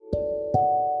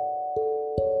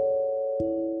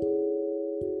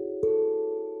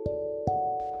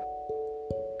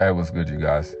Hey, what's good, you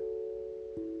guys?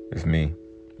 It's me.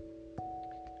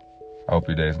 I hope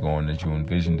your day is going as you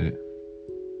envisioned it.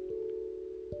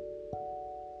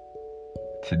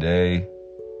 Today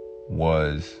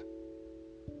was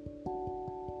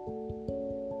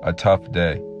a tough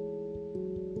day.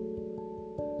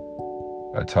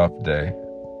 A tough day,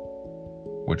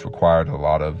 which required a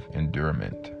lot of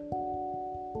endurance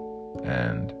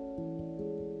and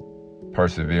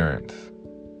perseverance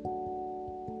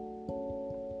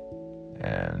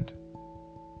and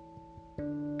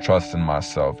trust in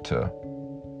myself to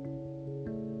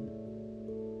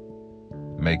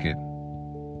make it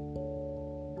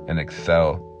and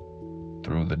excel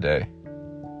through the day.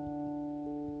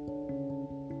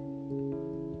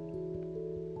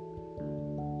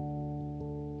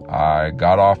 I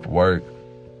got off work,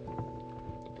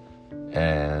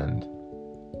 and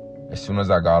as soon as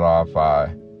I got off,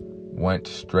 I went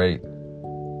straight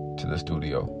to the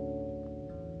studio.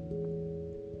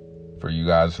 For you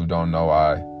guys who don't know,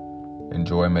 I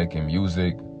enjoy making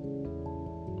music.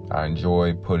 I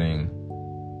enjoy putting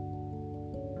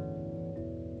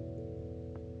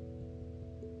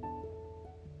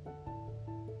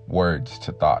words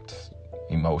to thoughts,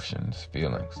 emotions,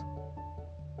 feelings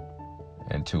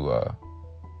into a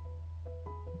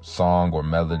song or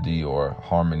melody or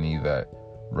harmony that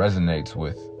resonates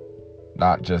with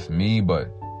not just me,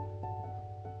 but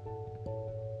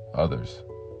others.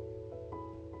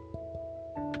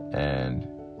 And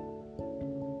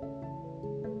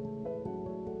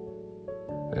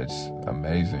it's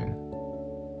amazing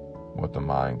what the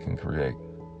mind can create.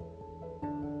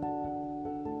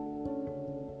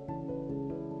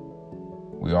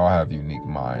 We all have unique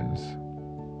minds.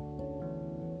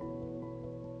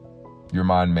 Your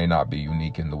mind may not be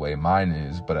unique in the way mine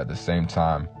is, but at the same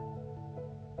time,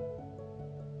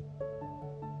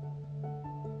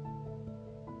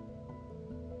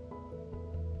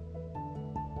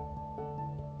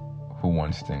 who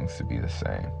wants things to be the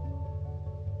same?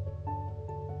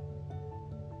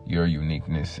 Your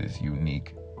uniqueness is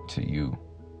unique to you.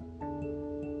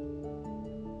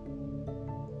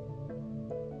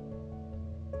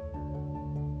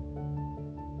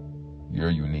 Your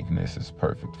uniqueness is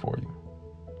perfect for you.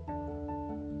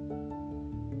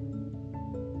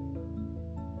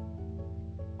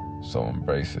 So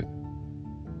embrace it.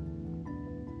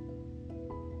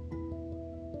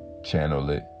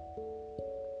 Channel it.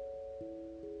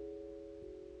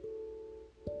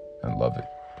 And love it.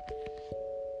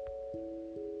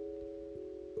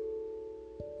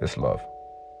 It's love.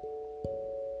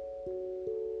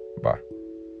 Bye.